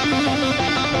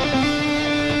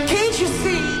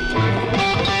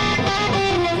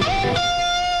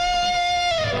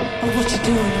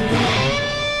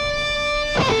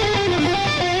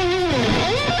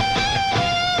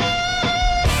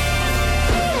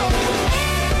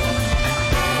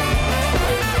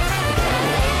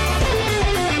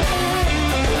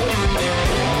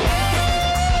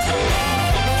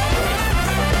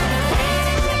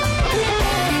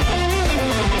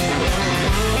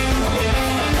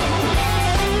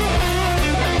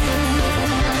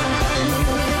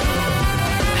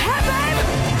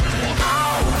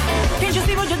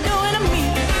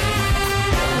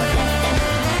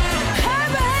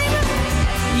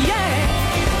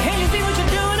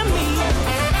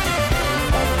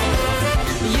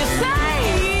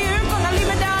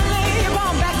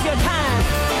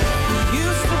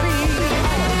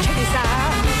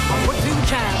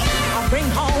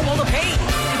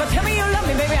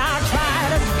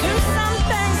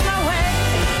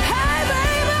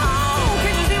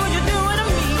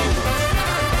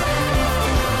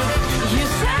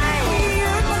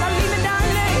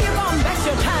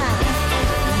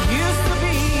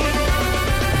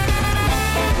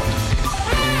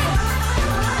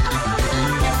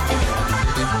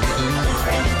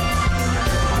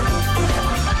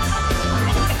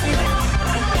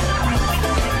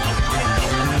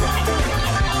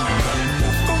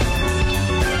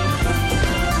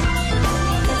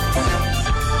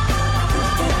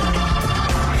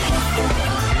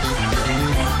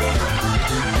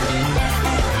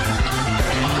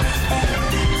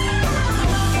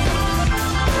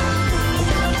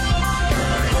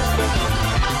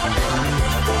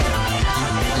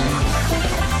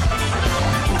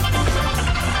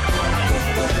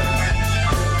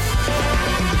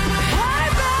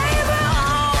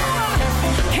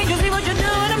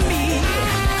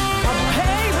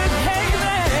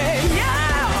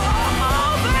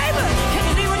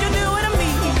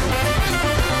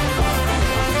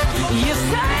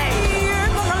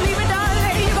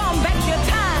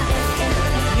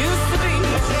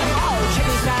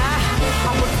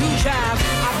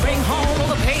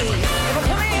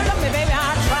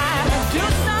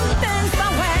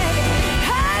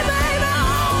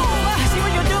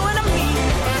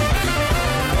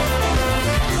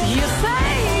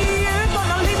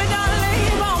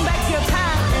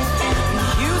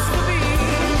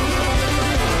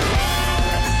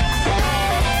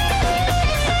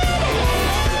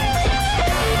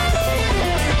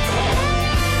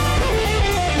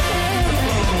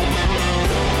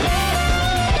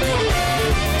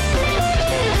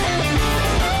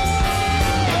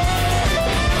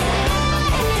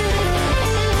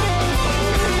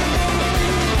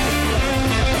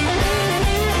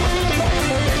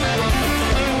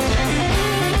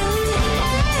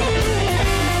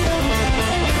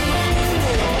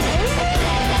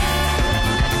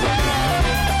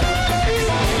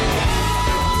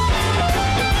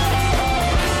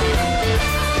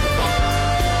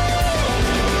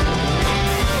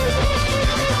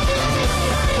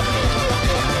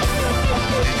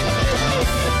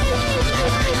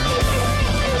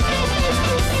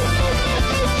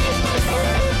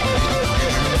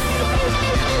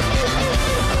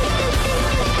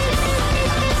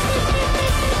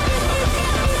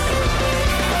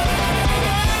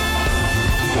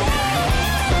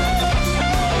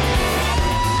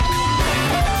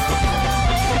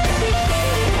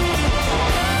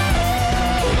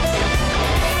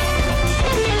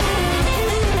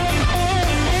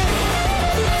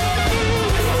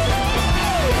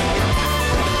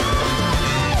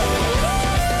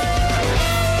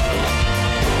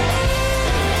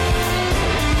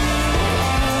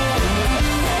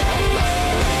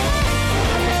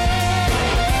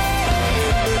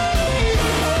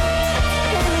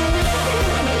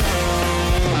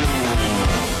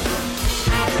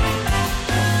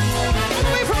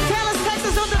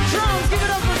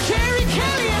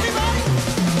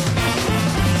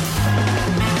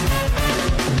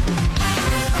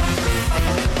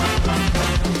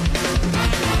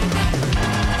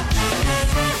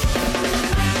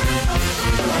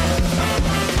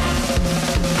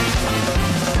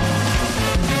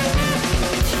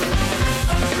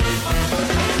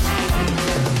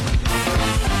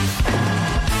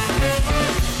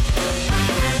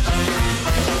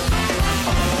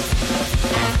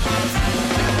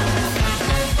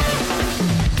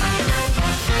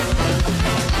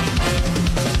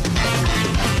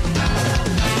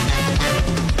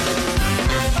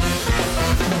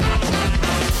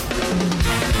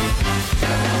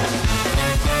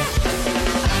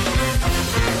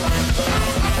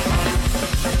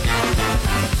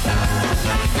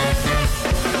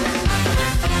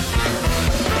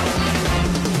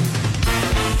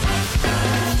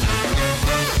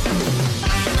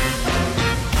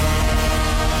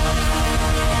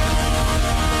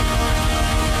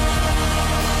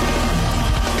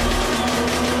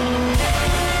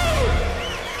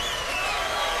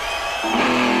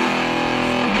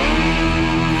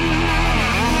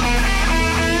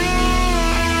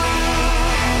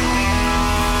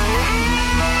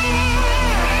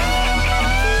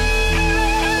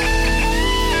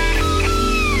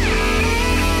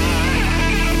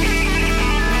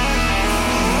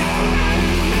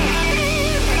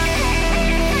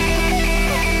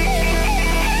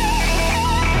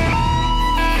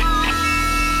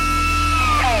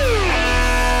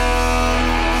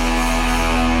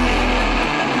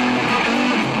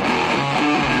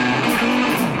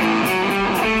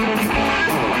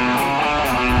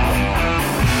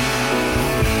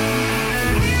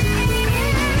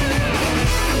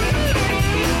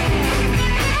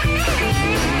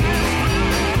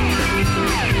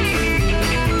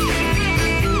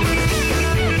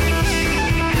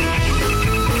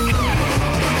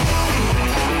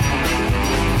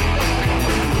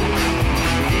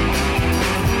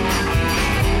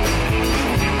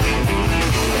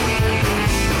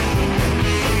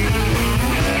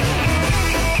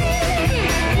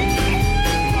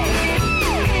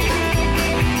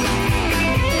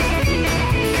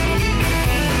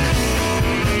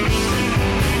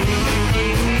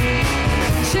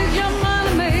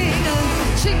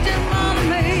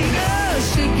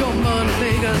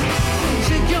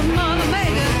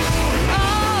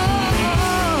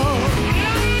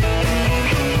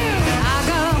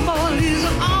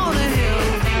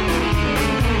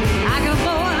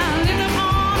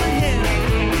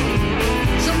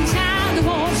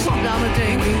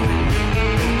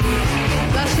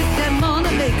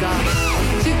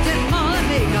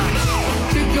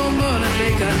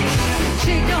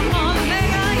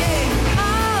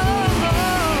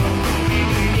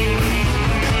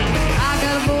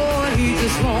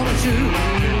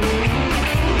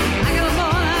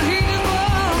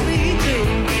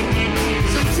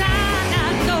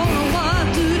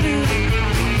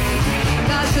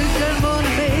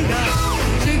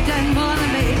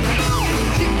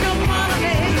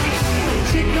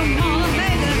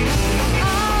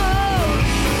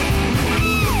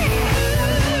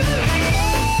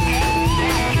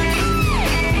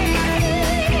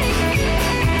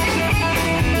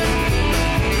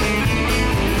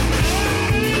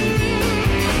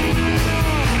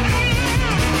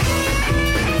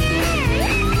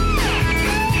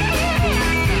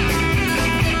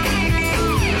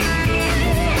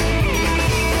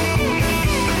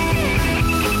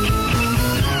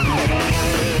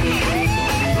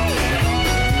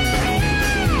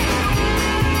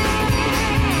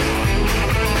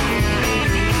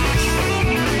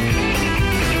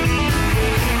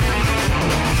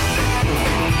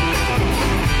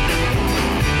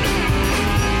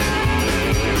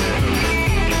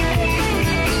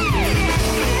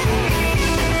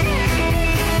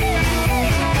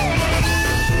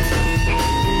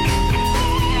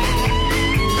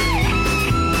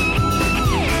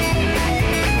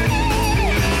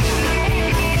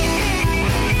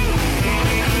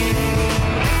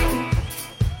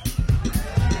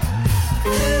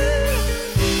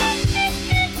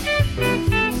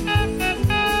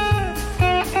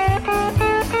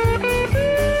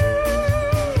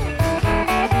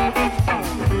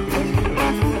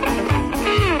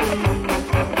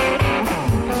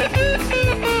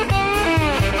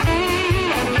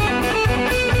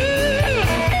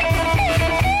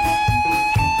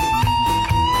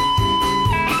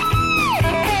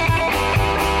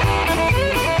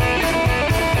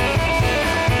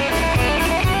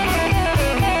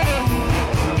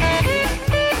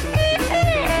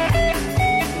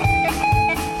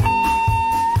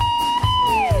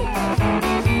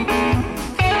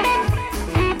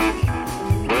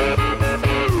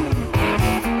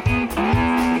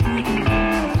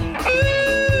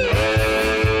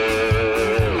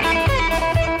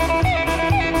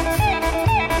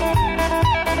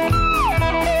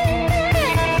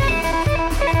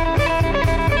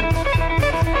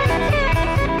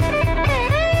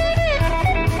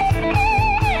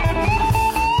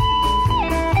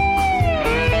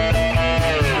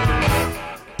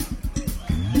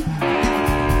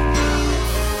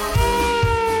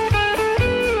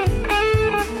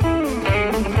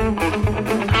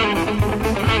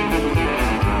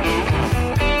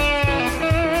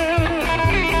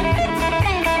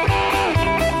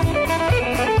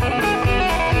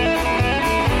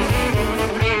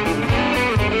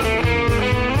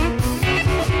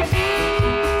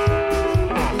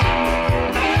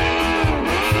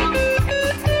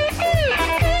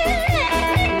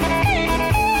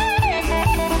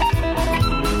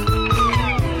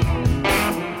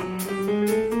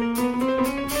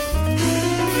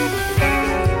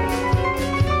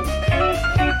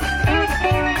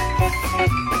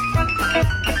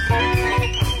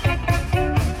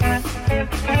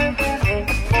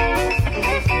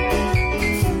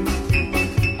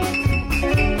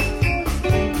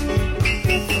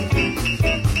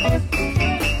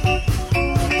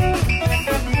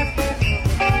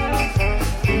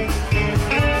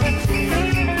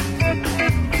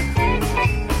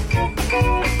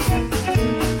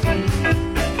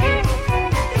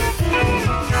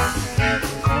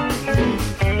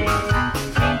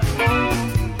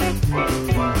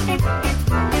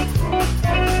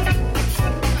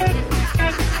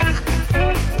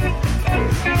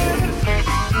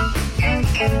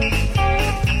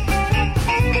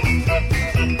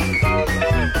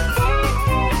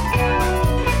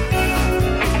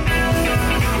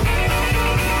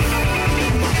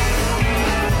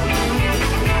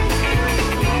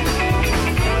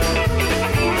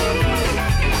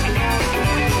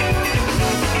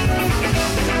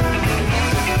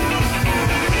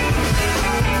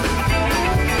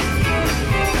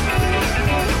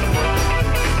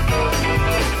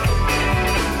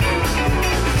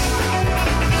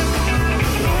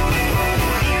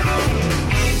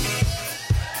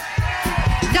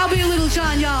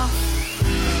 sunshine, y'all.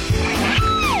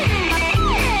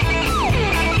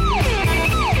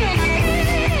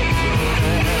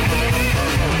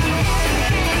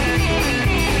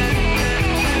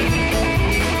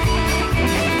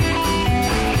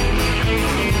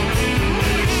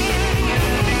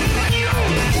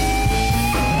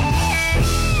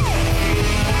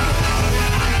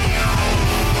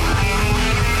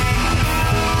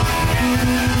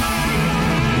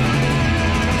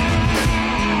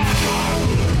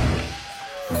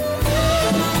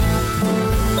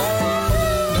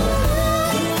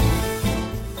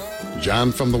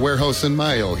 John from the Warehouse in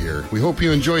Mayo here. We hope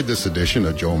you enjoyed this edition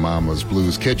of Joe Mama's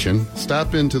Blues Kitchen.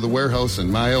 Stop into the Warehouse in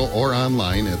Mayo or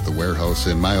online at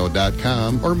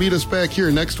thewarehouseinmayo.com or meet us back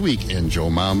here next week in Joe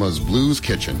Mama's Blues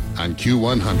Kitchen on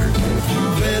Q100.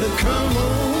 You better come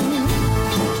on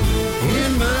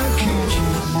in my kitchen.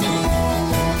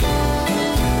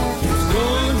 It's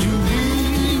going to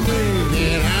be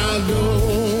raining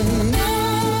outdoors.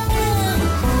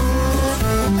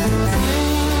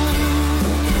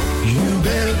 You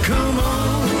better come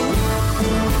on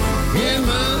in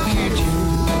my kitchen.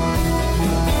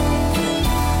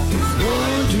 It's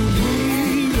going to be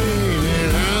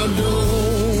raining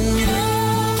outdoors.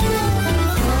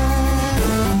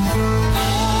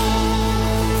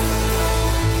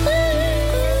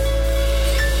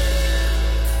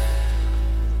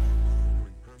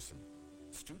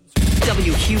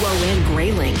 WQON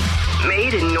Grayling.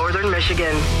 Made in Northern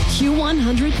Michigan.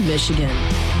 Q100 Michigan.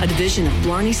 A division of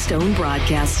Blarney Stone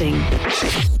Broadcasting.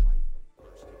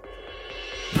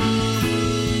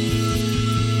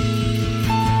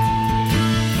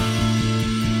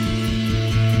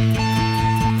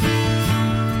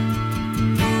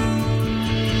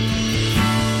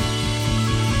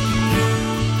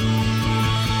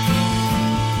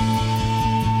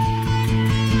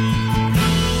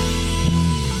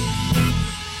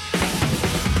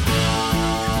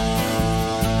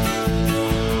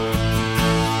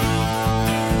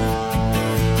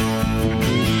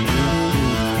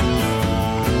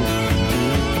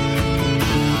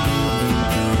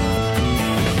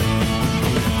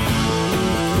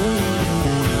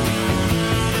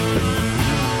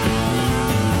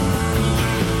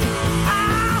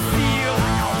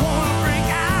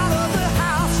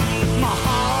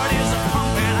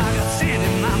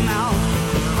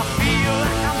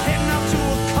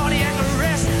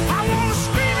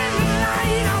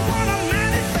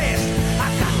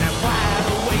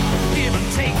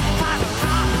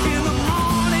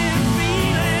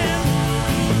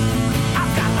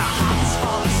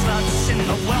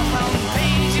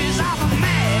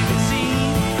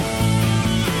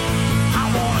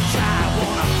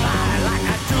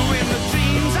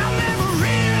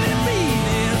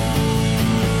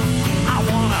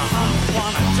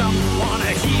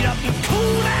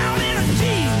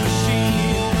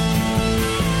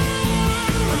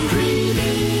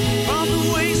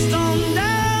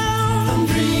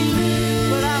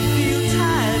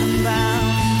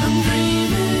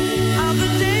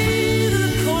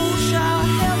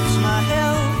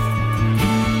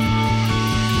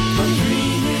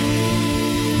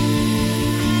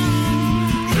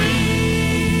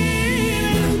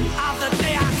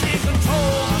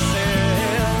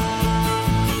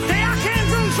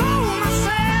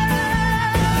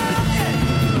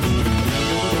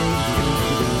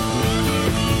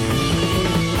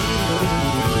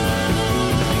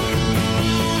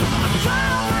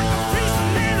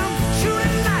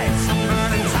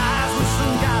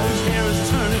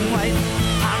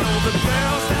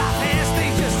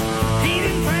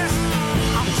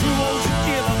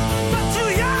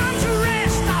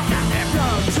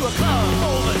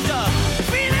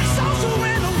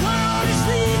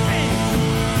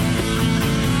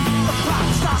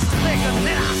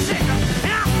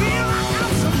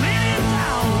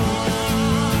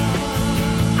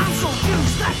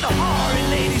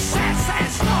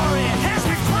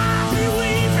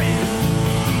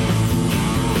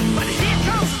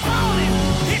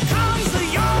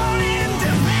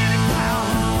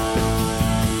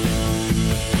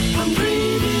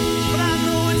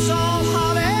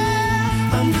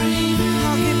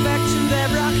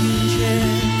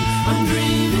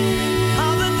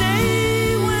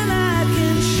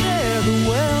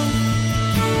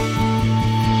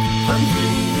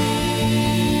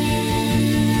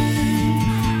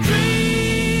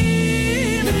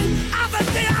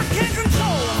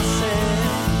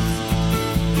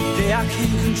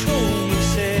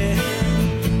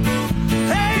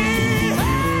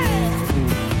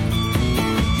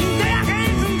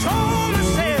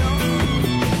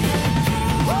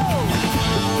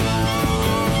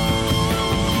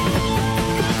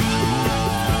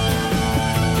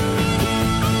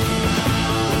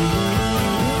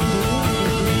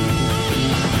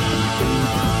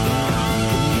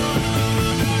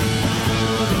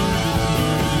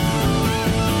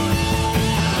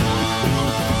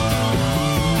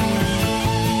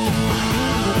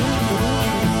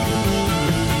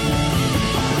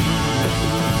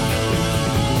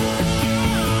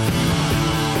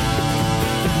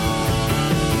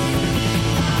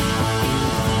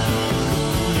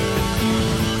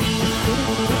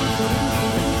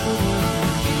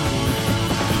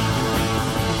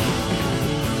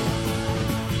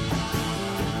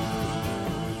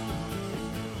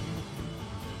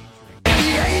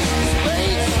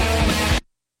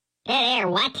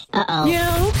 What? Uh-oh.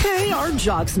 Yeah, okay, our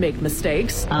jocks make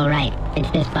mistakes. Oh, right.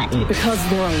 It's this button. Because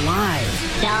they're alive.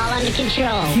 It's all under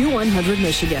control. Q100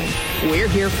 Michigan. We're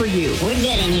here for you. We're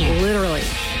good in here. Literally.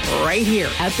 Right here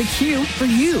at the Q for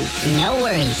you. No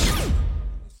worries.